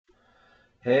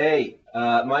Hey,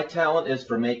 my talent is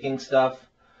for making stuff.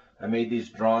 I made these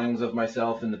drawings of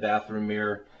myself in the bathroom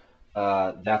mirror.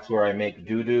 That's where I make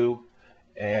doo-doo.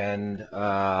 And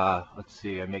let's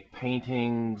see, I make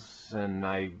paintings and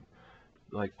I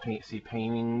like see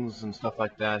paintings and stuff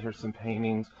like that. Here's some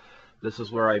paintings. This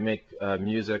is where I make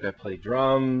music. I play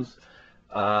drums.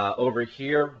 Over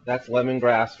here, that's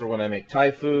lemongrass for when I make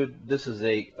Thai food. This is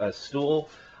a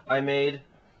stool I made,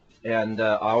 and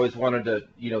I always wanted to,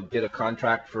 get a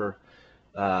contract for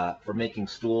making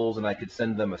stools, and I could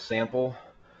send them a stool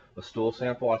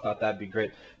sample. I thought that'd be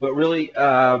great. But really,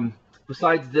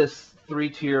 besides this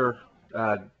three-tier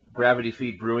uh, gravity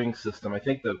feed brewing system, I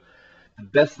think the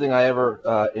best thing I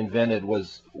ever invented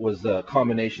was a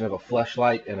combination of a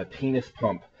Fleshlight and a penis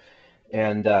pump,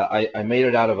 and I made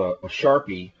it out of a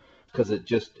Sharpie because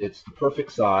it's the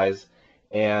perfect size.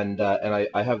 And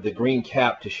I have the green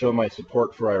cap to show my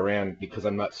support for Iran because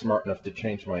I'm not smart enough to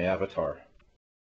change my avatar.